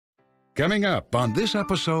Coming up on this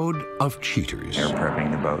episode of Cheaters. They're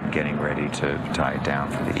prepping the boat and getting ready to tie it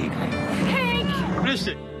down for the evening. Hank! Missed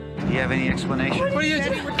it. Do you have any explanation? What are you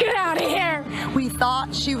doing? Get out of here! We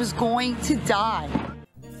thought she was going to die.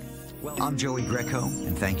 I'm Joey Greco,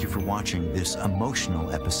 and thank you for watching this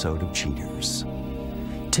emotional episode of Cheaters.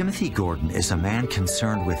 Timothy Gordon is a man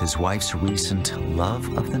concerned with his wife's recent love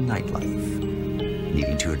of the nightlife.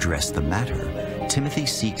 Needing to address the matter, Timothy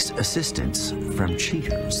seeks assistance from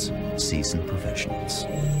Cheaters, seasoned professionals.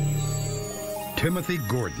 Timothy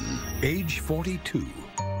Gordon, age 42.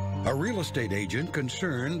 A real estate agent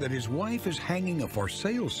concerned that his wife is hanging a for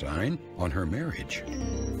sale sign on her marriage.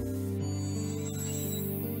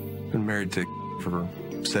 Been married to for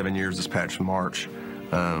 7 years this past March.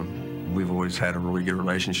 We've always had a really good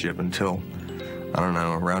relationship until, I don't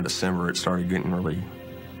know, around December it started getting really,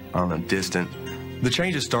 distant. The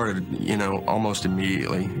changes started, almost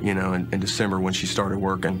immediately, in December when she started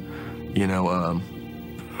working.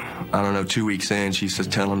 I don't know, 2 weeks in, she's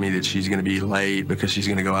just telling me that she's going to be late because she's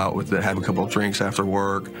going to go out have a couple of drinks after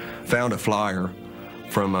work. Found a flyer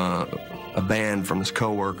from a band from this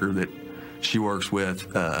coworker that she works with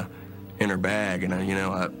in her bag,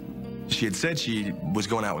 and she had said she was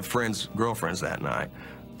going out with girlfriends that night,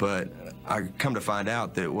 but I come to find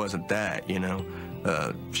out that it wasn't that.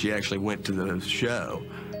 She actually went to the show.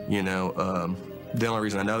 The only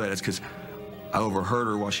reason I know that is because I overheard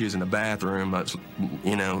her while she was in the bathroom,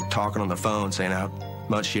 talking on the phone, saying how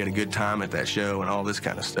much she had a good time at that show and all this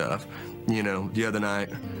kind of stuff. The other night,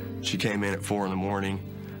 she came in at 4 in the morning.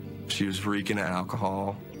 She was reeking of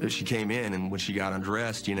alcohol. She came in, and when she got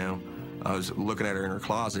undressed, I was looking at her in her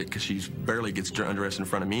closet because she barely gets undressed in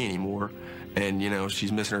front of me anymore. And,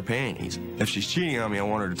 she's missing her panties. If she's cheating on me, I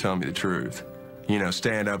want her to tell me the truth.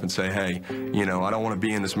 Stand up and say, hey, I don't want to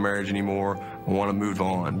be in this marriage anymore. I want to move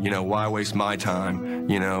on. Why waste my time?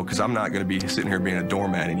 Because I'm not going to be sitting here being a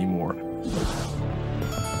doormat anymore.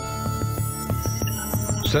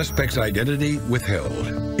 Suspect's identity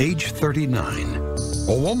withheld. Age 39.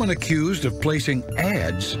 A woman accused of placing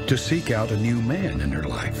ads to seek out a new man in her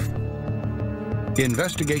life.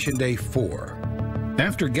 Investigation day 4.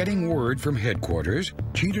 After getting word from headquarters,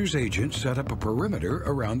 Cheaters agents set up a perimeter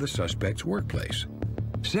around the suspect's workplace.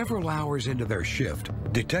 Several hours into their shift,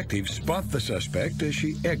 detectives spot the suspect as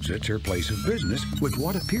she exits her place of business with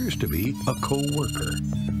what appears to be a co-worker.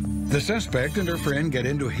 The suspect and her friend get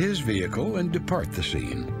into his vehicle and depart the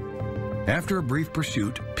scene. After a brief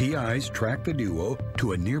pursuit, PIs track the duo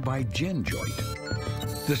to a nearby gin joint.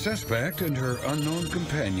 The suspect and her unknown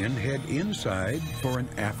companion head inside for an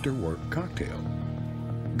after-work cocktail.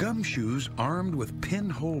 Gumshoes armed with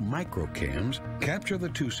pinhole microcams capture the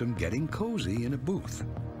twosome getting cozy in a booth.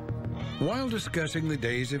 While discussing the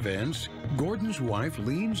day's events, Gordon's wife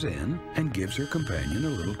leans in and gives her companion a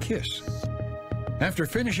little kiss. After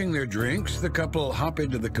finishing their drinks, the couple hop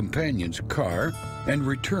into the companion's car and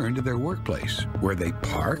return to their workplace, where they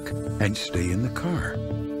park and stay in the car.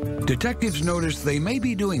 Detectives notice they may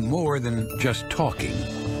be doing more than just talking.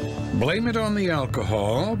 Blame it on the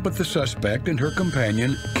alcohol, but the suspect and her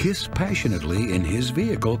companion kiss passionately in his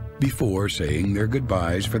vehicle before saying their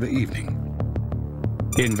goodbyes for the evening.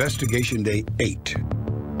 Investigation day 8.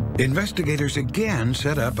 Investigators again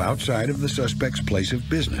set up outside of the suspect's place of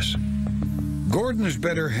business. Gordon's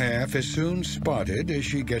better half is soon spotted as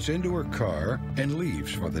she gets into her car and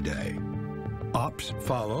leaves for the day. Ops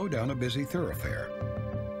follow down a busy thoroughfare.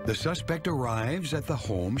 The suspect arrives at the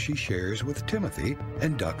home she shares with Timothy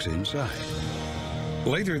and ducks inside.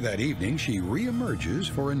 Later that evening, she reemerges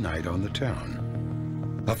for a night on the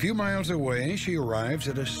town. A few miles away, she arrives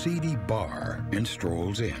at a seedy bar and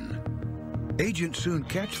strolls in. Agents soon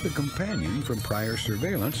catch the companion from prior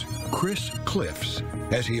surveillance, Chris Cliffs,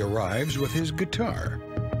 as he arrives with his guitar.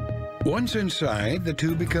 Once inside, the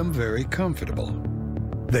two become very comfortable.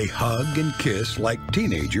 They hug and kiss like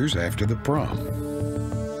teenagers after the prom.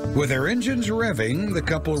 With their engines revving, the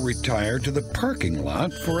couple retire to the parking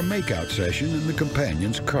lot for a makeout session in the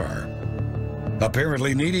companion's car.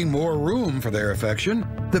 Apparently needing more room for their affection,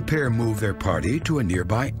 the pair move their party to a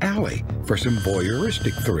nearby alley for some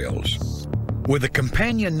voyeuristic thrills. With the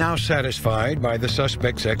companion now satisfied by the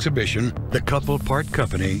suspect's exhibition, the couple part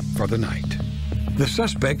company for the night. The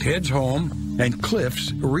suspect heads home, and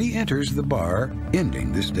Cliffs re-enters the bar,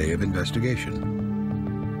 ending this day of investigation.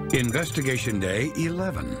 Investigation day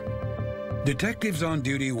 11. Detectives on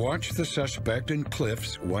duty watch the suspect and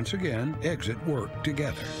Cliffs once again exit work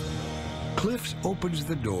together. Cliffs opens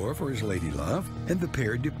the door for his ladylove, and the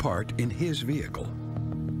pair depart in his vehicle.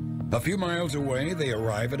 A few miles away, they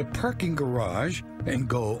arrive at a parking garage and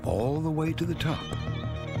go all the way to the top.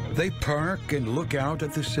 They park and look out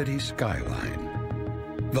at the city skyline.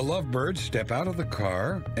 The lovebirds step out of the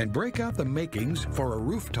car and break out the makings for a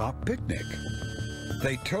rooftop picnic.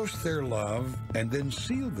 They toast their love and then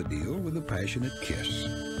seal the deal with a passionate kiss.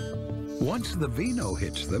 Once the vino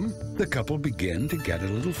hits them, the couple begin to get a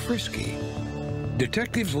little frisky.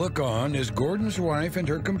 Detectives look on as Gordon's wife and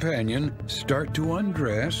her companion start to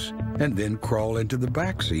undress and then crawl into the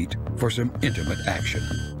backseat for some intimate action.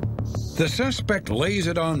 The suspect lays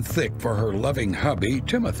it on thick for her loving hubby,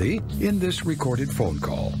 Timothy, in this recorded phone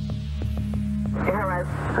call. Hello.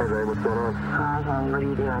 Hey, babe, what's going on? Hi, hon. What are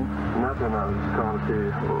you doing? Nothing. I was just calling to see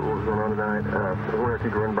what was going on tonight. I was wondering if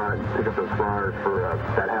you could run by and pick up those flyers for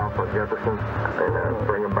that house on Jefferson and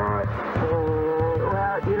bring them by. Well,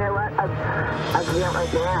 you know what? I can't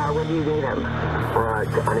right now. When do you need them? Right.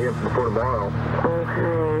 I need them before tomorrow.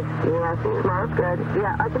 Okay. Yeah, tomorrow's good.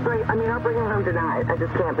 Yeah, I'll bring them home tonight. I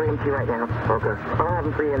just can't bring them to you right now. Okay. I'll have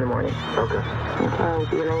them for you in the morning. Okay. Okay,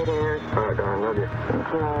 see you later. All right, darling. Love you.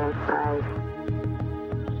 Okay, bye.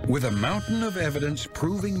 With a mountain of evidence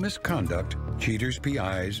proving misconduct, Cheaters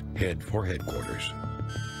PIs head for headquarters.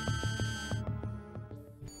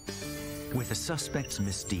 With the suspect's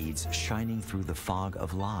misdeeds shining through the fog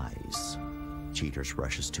of lies, Cheaters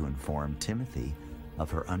rushes to inform Timothy of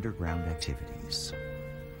her underground activities.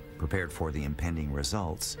 Prepared for the impending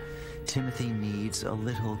results, Timothy needs a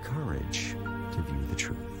little courage to view the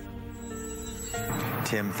truth.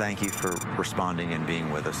 Tim, thank you for responding and being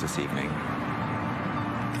with us this evening.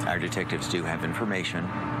 Our detectives do have information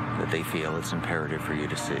that they feel it's imperative for you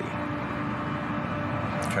to see.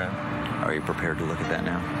 Okay. Are you prepared to look at that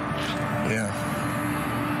now? Yeah.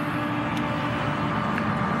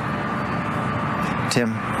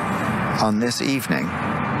 Tim, on this evening,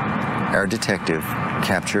 our detective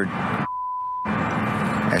captured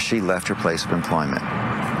as she left her place of employment.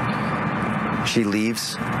 She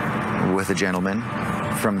leaves with a gentleman.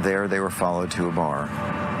 From there, they were followed to a bar.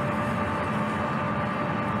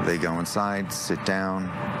 They go inside, sit down.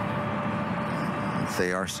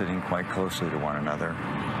 They are sitting quite closely to one another.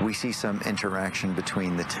 We see some interaction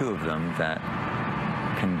between the two of them that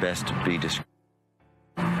can best be described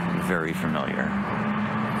very familiar.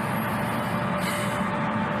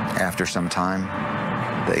 After some time,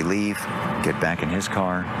 they leave, get back in his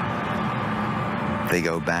car. They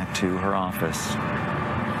go back to her office.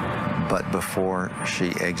 But before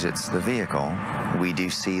she exits the vehicle, we do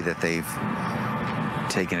see that they've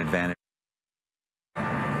taken advantage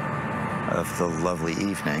of the lovely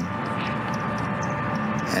evening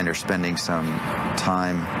and are spending some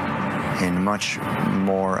time in much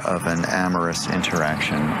more of an amorous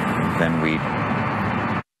interaction than we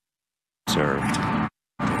observed.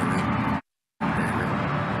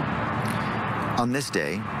 On this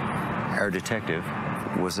day, our detective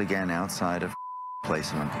was again outside of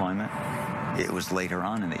place of employment. It was later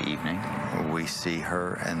on in the evening. We see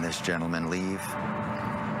her and this gentleman leave.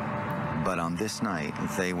 But on this night,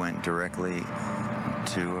 they went directly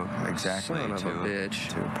to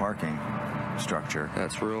to a parking structure.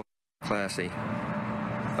 That's real classy.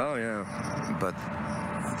 Oh, yeah. But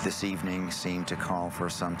this evening seemed to call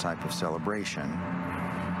for some type of celebration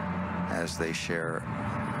as they share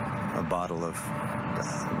a bottle of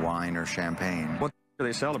wine or champagne. What are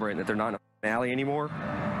they celebrating? That they're not in an alley anymore?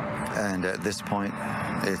 And at this point,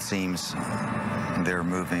 it seems they're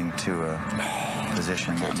moving to a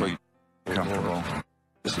position that's comfortable.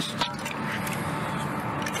 This is...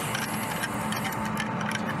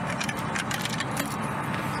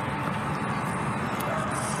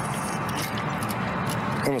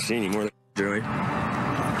 I don't see any more, Joey.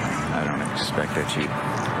 I don't expect that you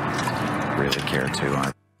really care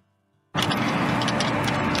to.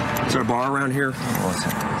 Is there a bar around here? What's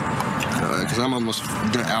it? Because I'm almost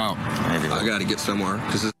out. Maybe. I got to get somewhere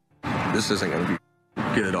because this isn't going to be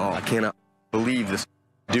good at all. I cannot believe this.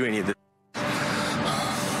 Do any of this. I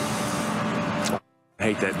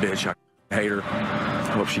hate that bitch. I hate her.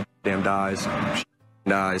 I hope she damn dies. She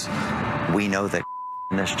dies. We know that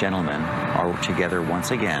this gentleman are together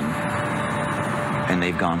once again, and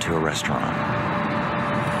they've gone to a restaurant.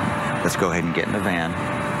 Let's go ahead and get in the van.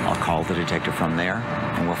 I'll call the detective from there,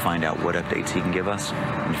 and we'll find out what updates he can give us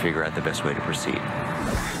and figure out the best way to proceed.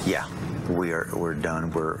 Yeah, we're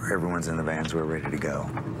done. Everyone's in the vans. We're ready to go.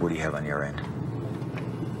 What do you have on your end?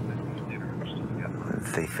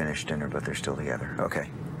 They finished dinner, but they're still together. Okay.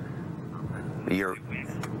 They're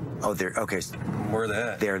okay. Where are they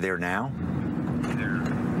at? They're there now.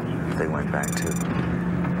 They went back to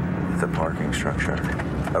the parking structure.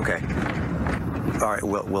 Okay. All right.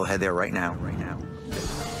 We'll head there right now.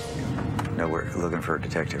 No, we're looking for a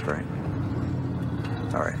detective, right?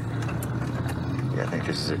 All right. Yeah, I think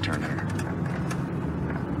this is a turn here.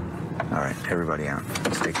 All right, everybody out.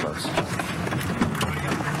 Stay close.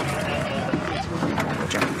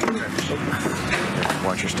 Watch out.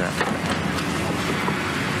 Watch your step.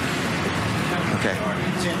 Okay.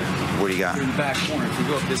 What do you got? You're in the back corner. If you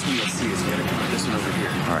go up this one, you'll see us. You gotta come up this one over here.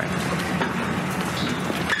 All right.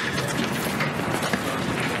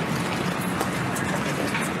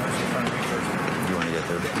 You want to get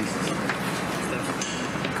there?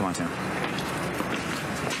 Come on, Tim.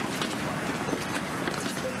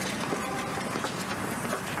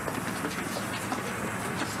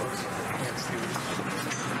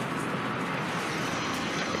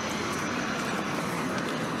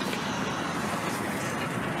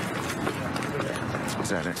 Is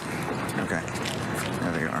that it? Okay.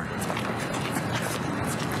 There they are.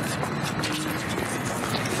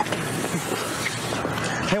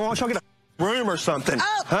 Hey, why don't y'all get a room or something?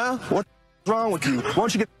 Oh. Huh? What's wrong with you? Why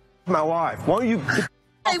don't you get my wife? Why don't you get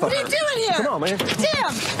Hey, what are you doing here? Come on, man.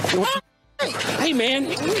 Tim! Hey! Hey, man.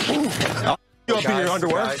 I'll you up in your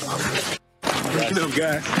underwear. Little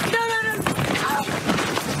guy. No.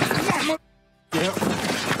 Yeah.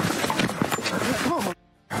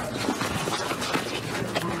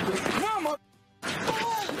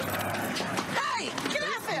 Hey, get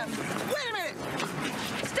off him! Wait a minute!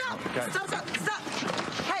 Stop! Stop!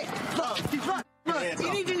 Hey, look!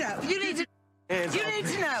 You need to know. You need to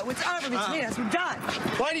know. It's over between us. We're done.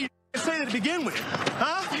 Why do you say that to begin with?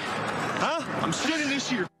 Huh? I'm shooting this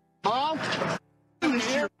to your mom. Shooting this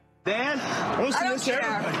to your dad. I don't care.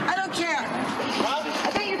 I don't care. I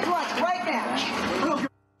think you're clutch right now.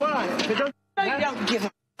 Fine. It doesn't No, you don't give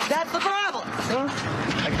a. That's the problem.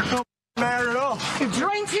 don't matter at all. You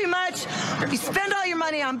drink too much. You spend all your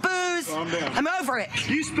money on booze. I'm over it.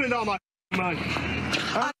 You spend all my money.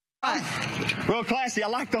 Real classy. I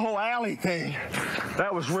like the whole alley thing.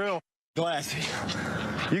 That was real classy.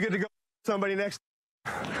 You get to go with somebody next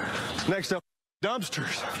up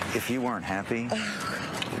dumpsters. If you weren't happy,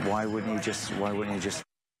 why wouldn't you just?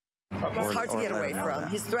 It's hard to get away from.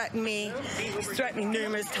 He's threatened me. He's threatened me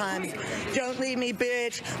numerous times. Don't leave me,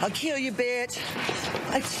 bitch. I'll kill you, bitch.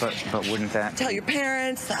 But wouldn't that? Tell your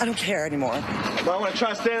parents. I don't care anymore. If I want to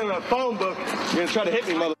try standing on a phone book, you're going to try to hit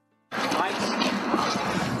me, mother.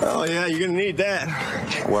 Oh, yeah, you're going to need that.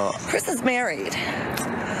 Well, Chris is married.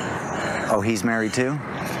 oh, he's married too?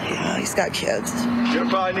 Yeah, he's got kids. You'll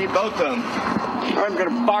probably need both of them. I'm going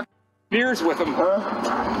to box beers with him,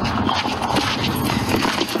 huh?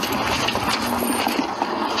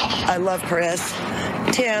 I love Chris.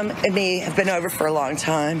 Tim and me have been over for a long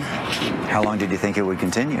time. How long did you think it would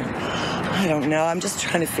continue? I don't know. I'm just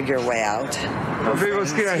trying to figure a way out. Okay,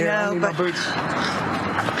 let's get out here. I No, need but- my boots.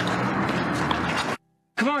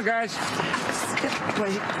 Come on, guys.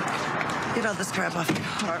 Get all this crap off your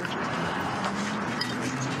car.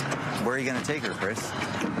 Where are you going to take her, Chris?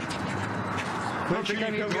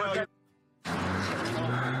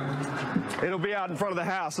 It'll be out in front of the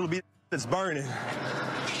house. It'll be it's burning.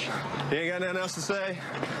 You ain't got nothing else to say?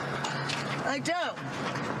 I don't.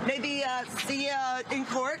 Maybe see you in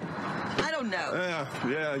court? I don't know.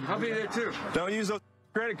 Yeah. I'll be there, too. Don't use those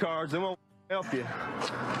credit cards. They won't help you.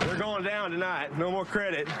 They're going down tonight. No more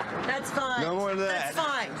credit. That's fine. No more of that. That's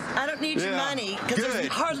fine. I don't need your Yeah. money because there's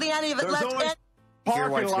Good. hardly any of it There's left. always Your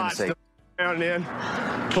parking wife's gonna lots say- down in.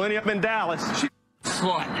 Plenty up in Dallas.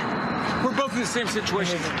 Slut. We're both in the same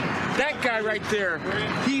situation. That guy right there,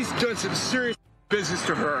 he's done some serious business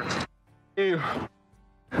to her.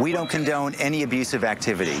 We don't condone any abusive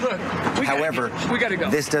activity. Look, However, we gotta go.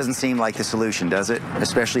 this doesn't seem like the solution, does it?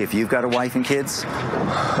 Especially if you've got a wife and kids.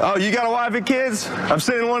 Oh, you got a wife and kids? I'm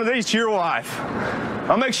sending one of these to your wife.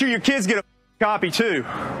 I'll make sure your kids get a copy too.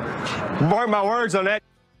 Mark my words on that.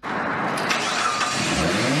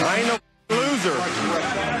 I ain't no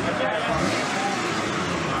loser.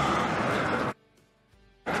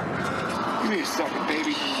 Give me a second,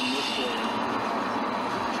 baby.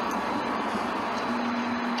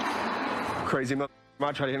 Crazy mother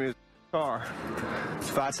might try to hit me with a car.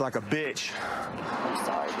 Fights like a bitch. I'm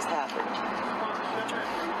sorry, this happened. Okay.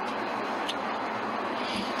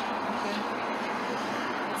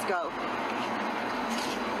 Let's go.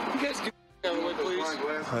 You guys get out of the way,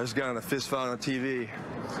 please. I just got in a fist fight on TV.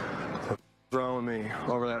 What's wrong with me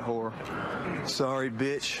over that whore? Sorry,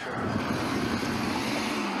 bitch.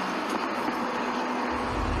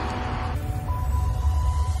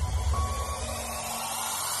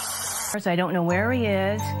 I don't know where he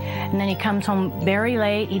is, and then he comes home very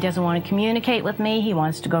late. He doesn't want to communicate with me. He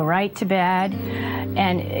wants to go right to bed,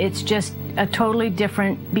 and it's just a totally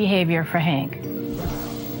different behavior for Hank.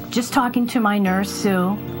 Just talking to my nurse, Sue,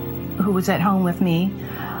 who was at home with me,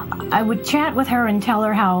 I would chat with her and tell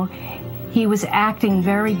her how he was acting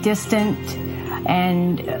very distant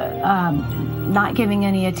and not giving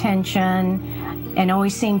any attention and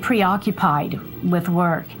always seemed preoccupied with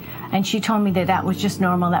work. And she told me that that was just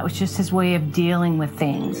normal, that was just his way of dealing with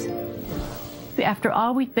things. After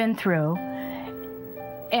all we've been through,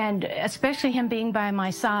 and especially him being by my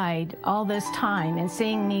side all this time and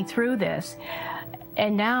seeing me through this,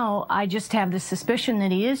 and now I just have the suspicion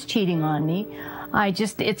that he is cheating on me.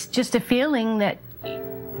 It's just a feeling that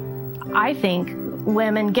I think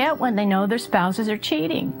women get when they know their spouses are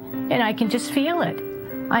cheating. And I can just feel it.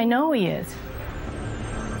 I know he is.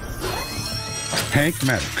 Hank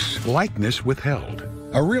Maddox, likeness withheld.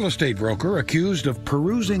 A real estate broker accused of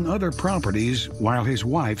perusing other properties while his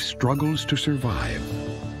wife struggles to survive.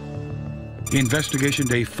 Investigation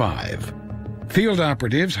Day 5. Field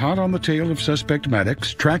operatives hot on the tail of suspect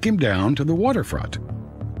Maddox track him down to the waterfront.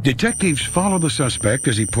 Detectives follow the suspect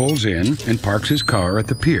as he pulls in and parks his car at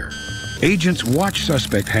the pier. Agents watch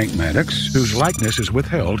suspect Hank Maddox, whose likeness is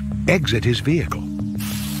withheld, exit his vehicle.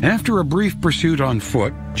 After a brief pursuit on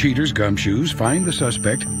foot, Cheater's gumshoes find the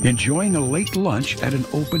suspect enjoying a late lunch at an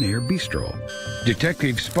open-air bistro.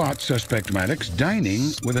 Detectives spot suspect Maddox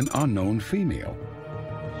dining with an unknown female.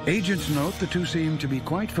 Agents note the two seem to be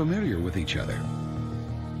quite familiar with each other.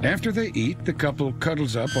 After they eat, the couple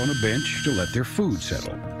cuddles up on a bench to let their food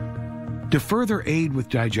settle. To further aid with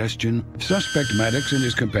digestion, suspect Maddox and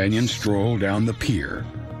his companion stroll down the pier.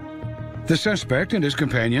 The suspect and his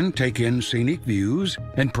companion take in scenic views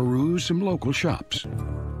and peruse some local shops.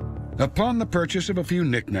 Upon the purchase of a few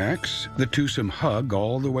knickknacks, the twosome hug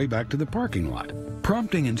all the way back to the parking lot,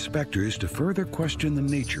 prompting inspectors to further question the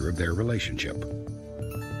nature of their relationship.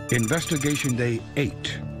 Investigation Day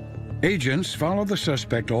 8. Agents follow the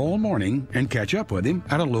suspect all morning and catch up with him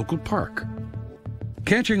at a local park.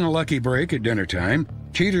 Catching a lucky break at dinner time,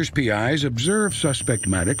 Cheater's PIs observe suspect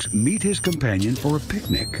Maddox meet his companion for a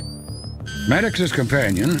picnic. Maddox's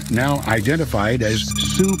companion, now identified as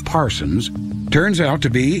Sue Parsons, turns out to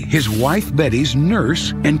be his wife Betty's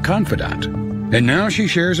nurse and confidant. And now she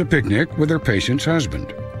shares a picnic with her patient's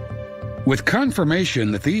husband. With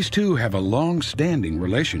confirmation that these two have a long-standing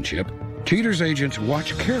relationship, Cheater's agents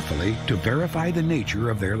watch carefully to verify the nature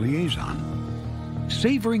of their liaison.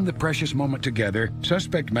 Savoring the precious moment together,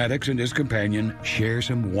 suspect Maddox and his companion share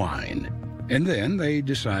some wine, and then they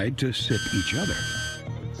decide to sip each other.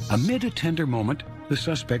 Amid a tender moment, the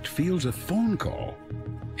suspect fields a phone call.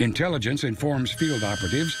 Intelligence informs field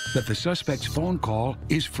operatives that the suspect's phone call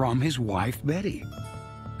is from his wife, Betty.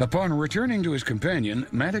 Upon returning to his companion,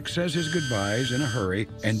 Maddox says his goodbyes in a hurry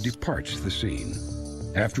and departs the scene.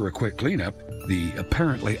 After a quick cleanup, the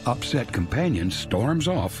apparently upset companion storms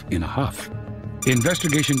off in a huff.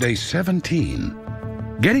 Investigation Day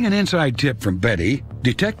 17. Getting an inside tip from Betty,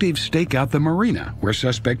 detectives stake out the marina where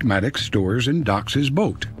suspect Maddox stores and docks his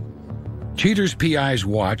boat. Cheater's PIs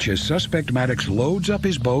watch as suspect Maddox loads up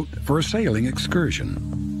his boat for a sailing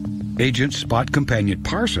excursion. Agents spot companion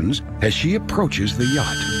Parsons as she approaches the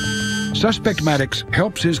yacht. Suspect Maddox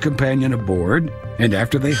helps his companion aboard, and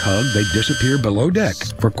after they hug, they disappear below deck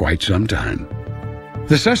for quite some time.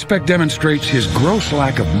 The suspect demonstrates his gross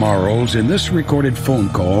lack of morals in this recorded phone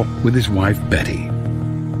call with his wife, Betty.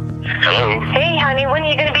 Hello? Hey, honey, when are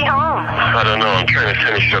you going to be home? I don't know. I'm trying to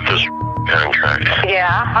finish up this contract.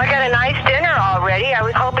 Yeah, I got a nice dinner already. I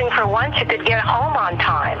was hoping for once you could get home on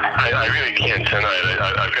time. I really can't tonight.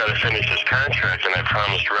 I've got to finish this contract, and I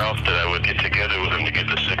promised Ralph that I would get together with him to get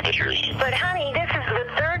the signatures. But, honey, this is the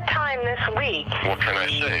third time this week. What can I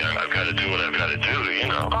say? I've got to do what I've got to do, you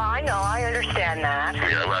know. Oh, I know. I understand that.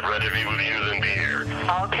 Yeah, I'd rather be with you than be here.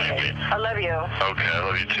 Okay. I love you. Okay, I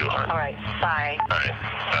love you too, hon. All right. Bye. All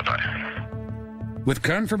right. Bye-bye. With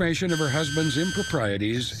confirmation of her husband's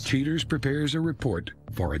improprieties, Cheaters prepares a report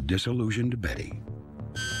for a disillusioned Betty.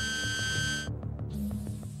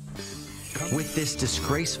 With this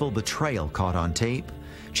disgraceful betrayal caught on tape,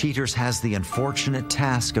 Cheaters has the unfortunate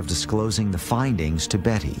task of disclosing the findings to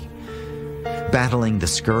Betty. Battling the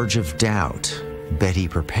scourge of doubt, Betty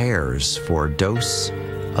prepares for a dose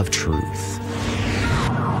of truth.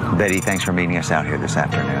 Betty, thanks for meeting us out here this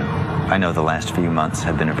afternoon. I know the last few months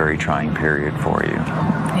have been a very trying period for you.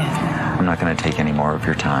 Yeah. I'm not going to take any more of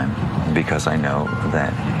your time because I know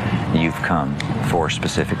that you've come for a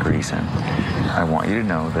specific reason. I want you to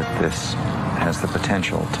know that this has the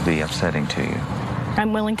potential to be upsetting to you.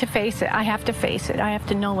 I'm willing to face it. I have to face it. I have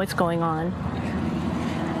to know what's going on.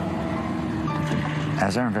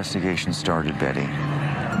 As our investigation started, Betty,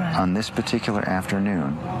 on this particular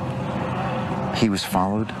afternoon, he was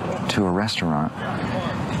followed to a restaurant.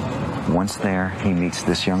 Once there, he meets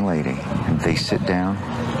this young lady, and they sit down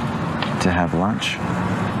to have lunch.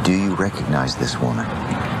 Do you recognize this woman?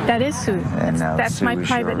 That is Sue. And now That's Sue my is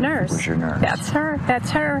private nurse. Was your nurse. That's her. That's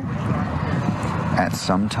her. At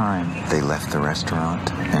some time, they left the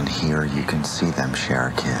restaurant, and here you can see them share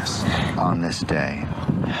a kiss. On this day,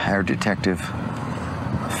 our detective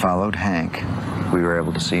followed Hank. We were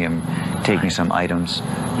able to see him taking some items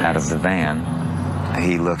out of the van.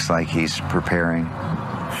 He looks like he's preparing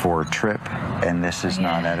for a trip, and this is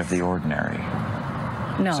not out of the ordinary.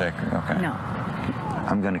 No. Okay. No.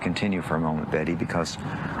 I'm going to continue for a moment, Betty, because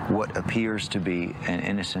what appears to be an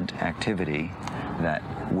innocent activity that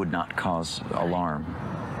would not cause alarm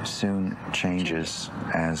soon changes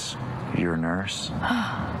as your nurse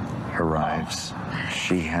arrives.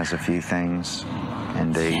 She has a few things,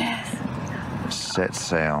 and they set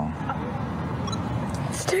sail.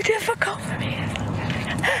 It's too difficult for me. You're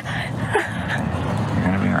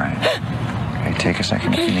going to be all right. Okay, take a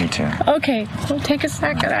second if you need to. Okay, we'll take a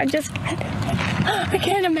second. I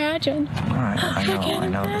can't imagine. All right, I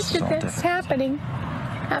know this is all that's difficult. happening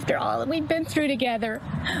after all that we've been through together.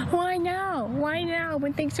 Why now? Why now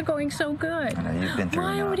when things are going so good? I know you've been through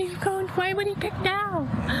enough. Why would he pick now?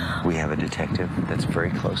 We have a detective that's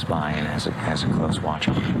very close by and has a close watch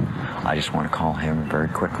on him. I just want to call him very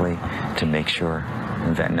quickly to make sure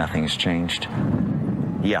that nothing's changed.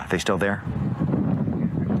 Yeah, they still there?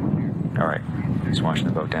 All right, he's watching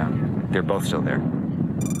the boat down. They're both still there.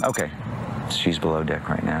 Okay, she's below deck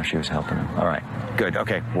right now. She was helping him. All right, good.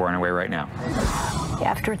 Okay, we're on our way right now.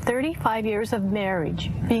 After 35 years of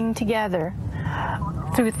marriage, being together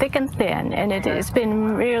through thick and thin, and it has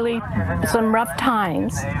been really some rough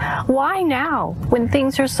times. Why now, when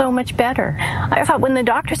things are so much better? I thought when the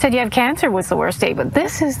doctor said you have cancer was the worst day, but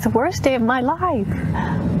this is the worst day of my life.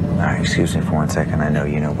 All right, excuse me for 1 second. I know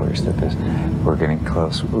you know where your step is. We're getting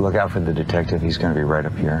close. Look out for the detective. He's going to be right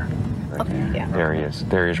up here. Right Okay, there. yeah. There he is.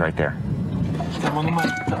 There he is right there.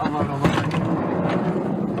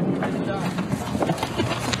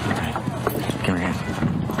 Come here.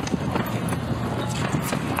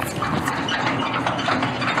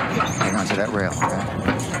 Hang on to that rail.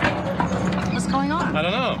 Okay? What's going on? I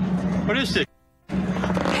don't know. What is this?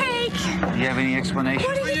 Hank! Do you have any explanation?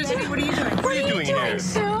 What are you doing? What are you doing? What are you doing here?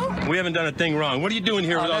 Sue? We haven't done a thing wrong. What are you doing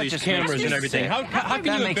here with all these cameras and everything? How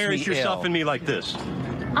can you embarrass yourself and me like this?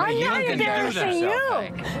 I'm not embarrassing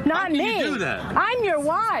you. Not me. You do that? I'm your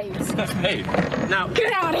wife. Hey, now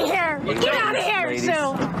Get out of here. Get out of here, Ladies.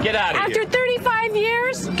 Sue. Get out of After here. 35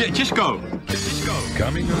 years? Just go. Just go.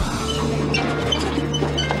 Coming up.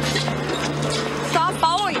 Stop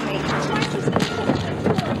following me.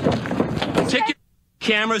 Take your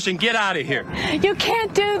cameras and get out of here. You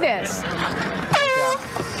can't do this.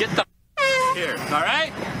 Get the here, all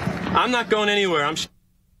right? I'm not going anywhere. I'm.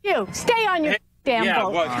 You stay on your damn Yeah,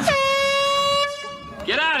 boat. well,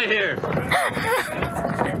 get out of here.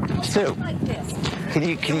 Sue, can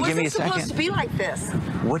you give me a It wasn't supposed to second? be like this.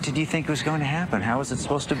 What did you think was going to happen? How was it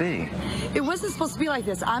supposed to be? It wasn't supposed to be like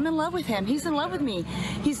this. I'm in love with him. He's in love with me.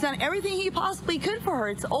 He's done everything he possibly could for her.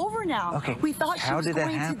 It's over now. Okay, We thought she how was did that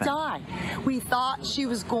going to happen? die. We thought she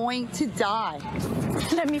was going to die.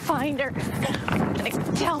 Let me find her. I'm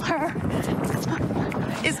gonna tell her.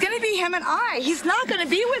 It's going to be him and I. He's not going to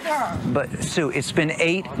be with her. But Sue, it's been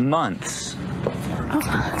 8 months.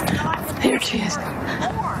 There she is.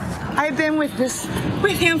 I've been with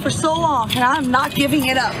him for so long, and I'm not giving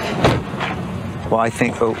it up. Well, I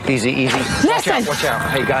think, oh, easy. Listen. Watch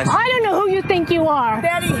out. Hey, guys. I don't know who you think you are.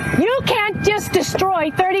 Betty. You can't just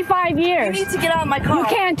destroy 35 years. You need to get out of my car. You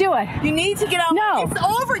can't do it. You need to get out. No. It's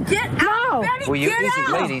over. Get out. No. Betty, Will you, get easy,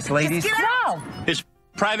 out. ladies. Just get out. No. It's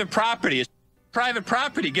private property. It's private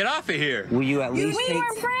property. Get off of here. Will you at least We take?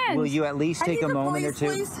 are friends. Will you at least I take need a the moment or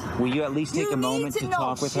police, two? please. Will you at least take You a moment need to know.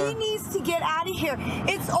 talk with her? She needs to get out of here.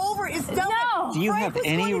 It's over. It's done. No. Do you have Frank was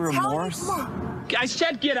any going to tell you remorse? tomorrow. I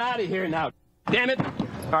said get out of here now. Damn it.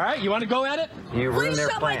 All right, you want to go at it? You ruined Please their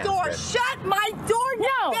shut plans. my door. Betty. Shut my door.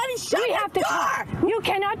 No. Betty, shut We the have to door. talk. You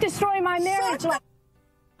cannot destroy my marriage. Shut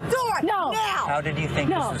the door. No. Now. How did you think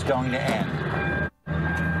No. this was going to end?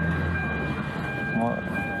 Well,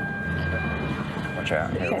 watch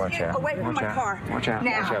out. Here, watch Get out. away from Watch my out. car. Watch out.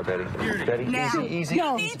 Now. Watch out, Betty. Betty, Now. easy.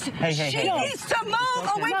 No. She needs to, Hey. she needs to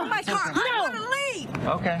move away No. from my car. No. I want to leave.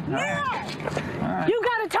 Okay. All Now. right. You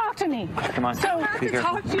got to talk to me. Come on. So- Be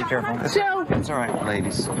careful. Be careful. So- It's all right,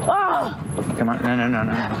 ladies. Oh. Come on.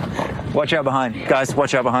 No. Watch out behind. Guys,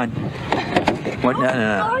 watch out behind. What?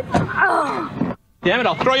 No. Oh. Damn it,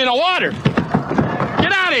 I'll throw you in the water.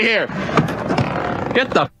 Get out of here. Get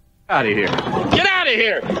the out of here. Get out of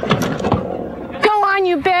here. Go on,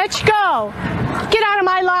 you bitch. Go. Get out of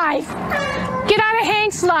my life. Get out of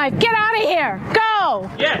Hank's life. Get out of here. Go. go.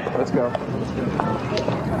 Yeah. Let's go.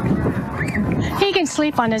 He can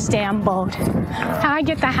sleep on his damn boat. I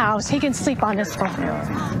get the house. He can sleep on his boat.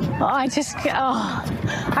 Oh, I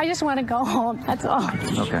just want to go home. That's all.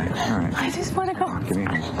 Okay, all right. I just want to go. Give me a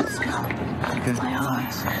hand. Let's go. Good.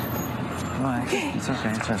 Relax. Relax. It's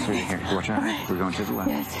okay. It's us. Here. Watch out. Right. We're going to the left.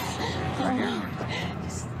 Yes. Right here.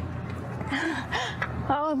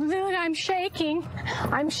 Oh, dude, I'm shaking.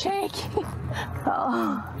 I'm shaking.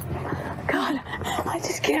 Oh, God, I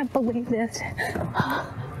just can't believe this.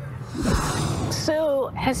 Sue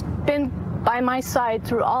has been by my side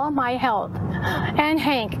through all my health. And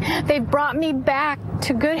Hank, they've brought me back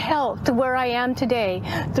to good health to where I am today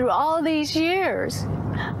through all these years.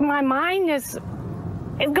 My mind is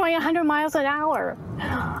going 100 miles an hour.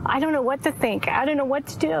 I don't know what to think. I don't know what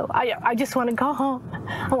to do. I just want to go home.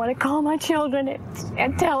 I want to call my children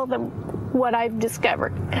and tell them what I've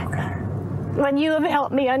discovered. When you have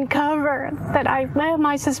helped me uncover that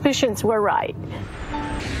my suspicions were right.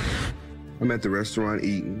 I'm at the restaurant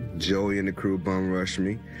eating. Joey and the crew bum rushed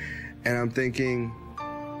me. And I'm thinking,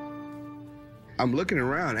 I'm looking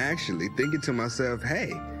around actually, thinking to myself,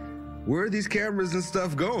 hey, where are these cameras and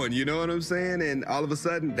stuff going? You know what I'm saying? And all of a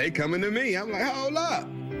sudden, they coming to me. I'm like, hold up.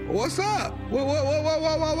 What's up?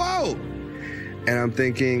 Whoa. And I'm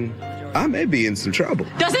thinking, I may be in some trouble.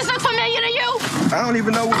 Does this look familiar to you? I don't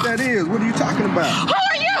even know what that is. What are you talking about? Who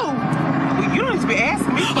are you? Well, you don't need to be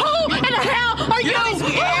asking me. Who in the hell are you?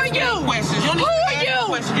 Who are you? Who are you?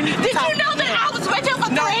 Did you know that I was with you for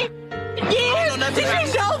 3 years? Did you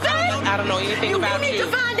know that? I don't know anything about you. You need to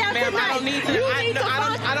find out Ma'am, tonight. I don't need to.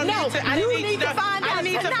 I don't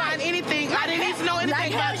need to find anything. I didn't need to know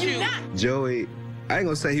anything about you. Joey, I ain't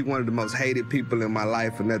gonna say he's one of the most hated people in my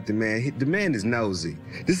life or nothing, man. The man is nosy.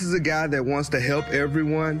 This is a guy that wants to help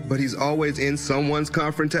everyone, but he's always in someone's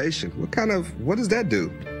confrontation. What does that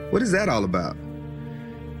do? What is that all about?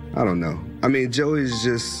 I don't know. I mean, Joey's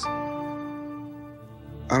just, I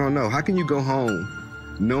don't know. How can you go home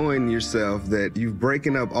knowing yourself that you've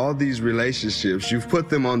broken up all these relationships, you've put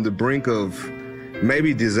them on the brink of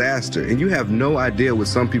maybe disaster, and you have no idea what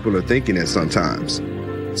some people are thinking at sometimes.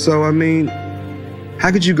 So, I mean,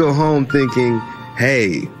 how could you go home thinking,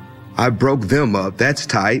 hey, I broke them up, that's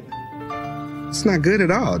tight? It's not good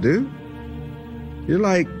at all, dude. You're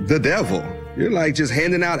like the devil. You're like just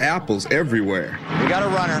handing out apples everywhere. We got a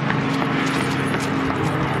runner.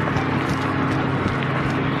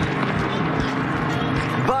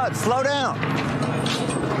 Bud, slow down.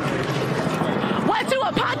 What, you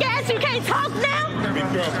a punk ass? You can't talk now?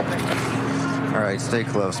 All right, stay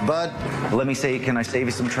close. Bud, let me say, can I save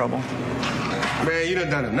you some trouble? Man, you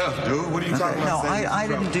done enough, dude. What are you talking about? No, I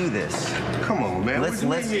didn't do this. Come on, man. Let's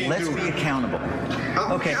be accountable.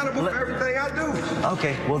 I'm accountable for everything I do.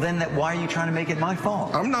 Okay, well then why are you trying to make it my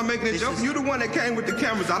fault? I'm not making a joke. You the one that came with the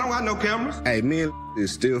cameras. I don't got no cameras. Hey, me and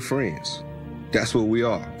is still friends. That's what we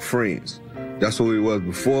are, friends. That's what we was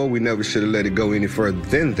before. We never should have let it go any further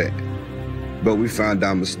than that. But we found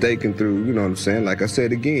out mistaken through, you know what I'm saying? Like I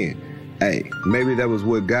said again, hey, maybe that was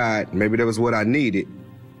what I needed.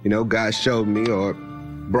 You know, God showed me or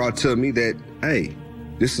brought to me that, hey,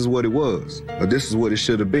 this is what it was, or this is what it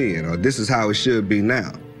should have been, or this is how it should be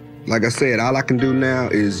now. Like I said, all I can do now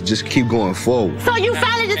is just keep going forward. So you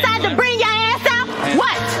finally decided to bring your ass out?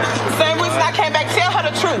 What? Same reason I came back, tell her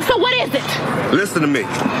the truth. So what is it? Listen to me.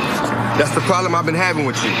 That's the problem I've been having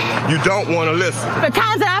with you. You don't want to listen. The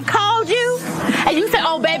times that I've called you, and you said,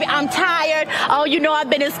 oh, baby, I'm tired. Oh, you know I've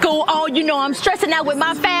been in school. Oh, you know I'm stressing out with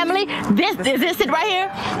my family. Is this it right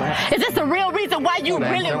here? Is this the real reason why you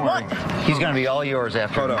really want? He's going to be all yours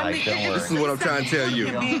after tonight, don't worry. This is what I'm trying to tell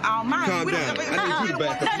you. Calm down. I need you to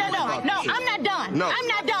back up. No, I'm not done. No, I'm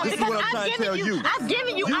not done. this is what I'm trying to tell you. I've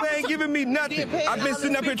given you. You ain't giving me nothing. I've been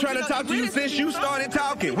sitting up here trying to talk to you since you started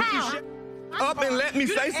talking. Will you shut up and let me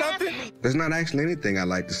say something? There's not actually anything I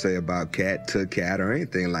like to say about Cat to Cat or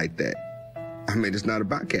anything like that. I mean, it's not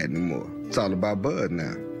about Cat anymore. It's all about Bud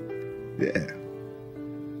now. Yeah.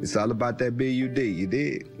 It's all about that BUD, you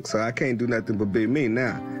dig? So I can't do nothing but be me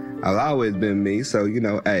now. I've always been me, so, you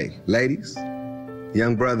know, hey, ladies,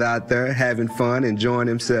 young brother out there having fun, enjoying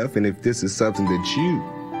himself, and if this is something that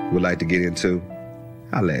you would like to get into,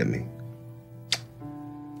 holla at me.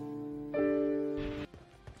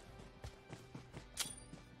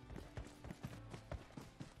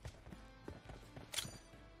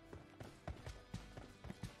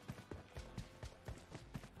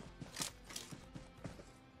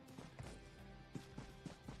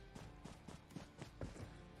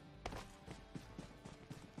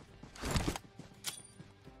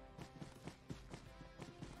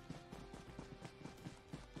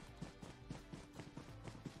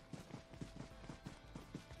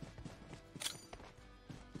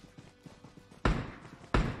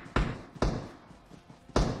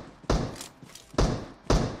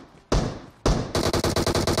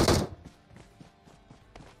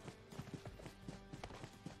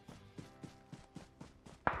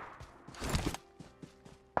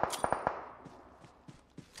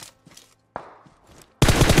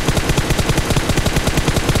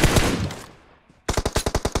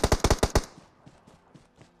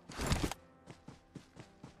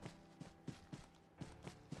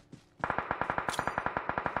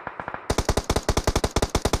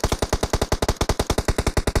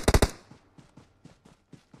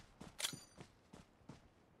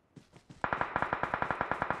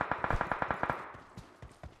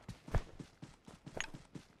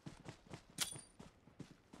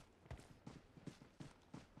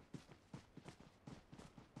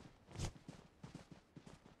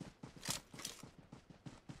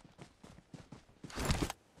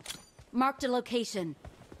 Marked a location.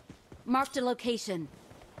 Marked a location.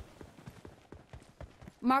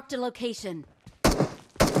 Marked a location.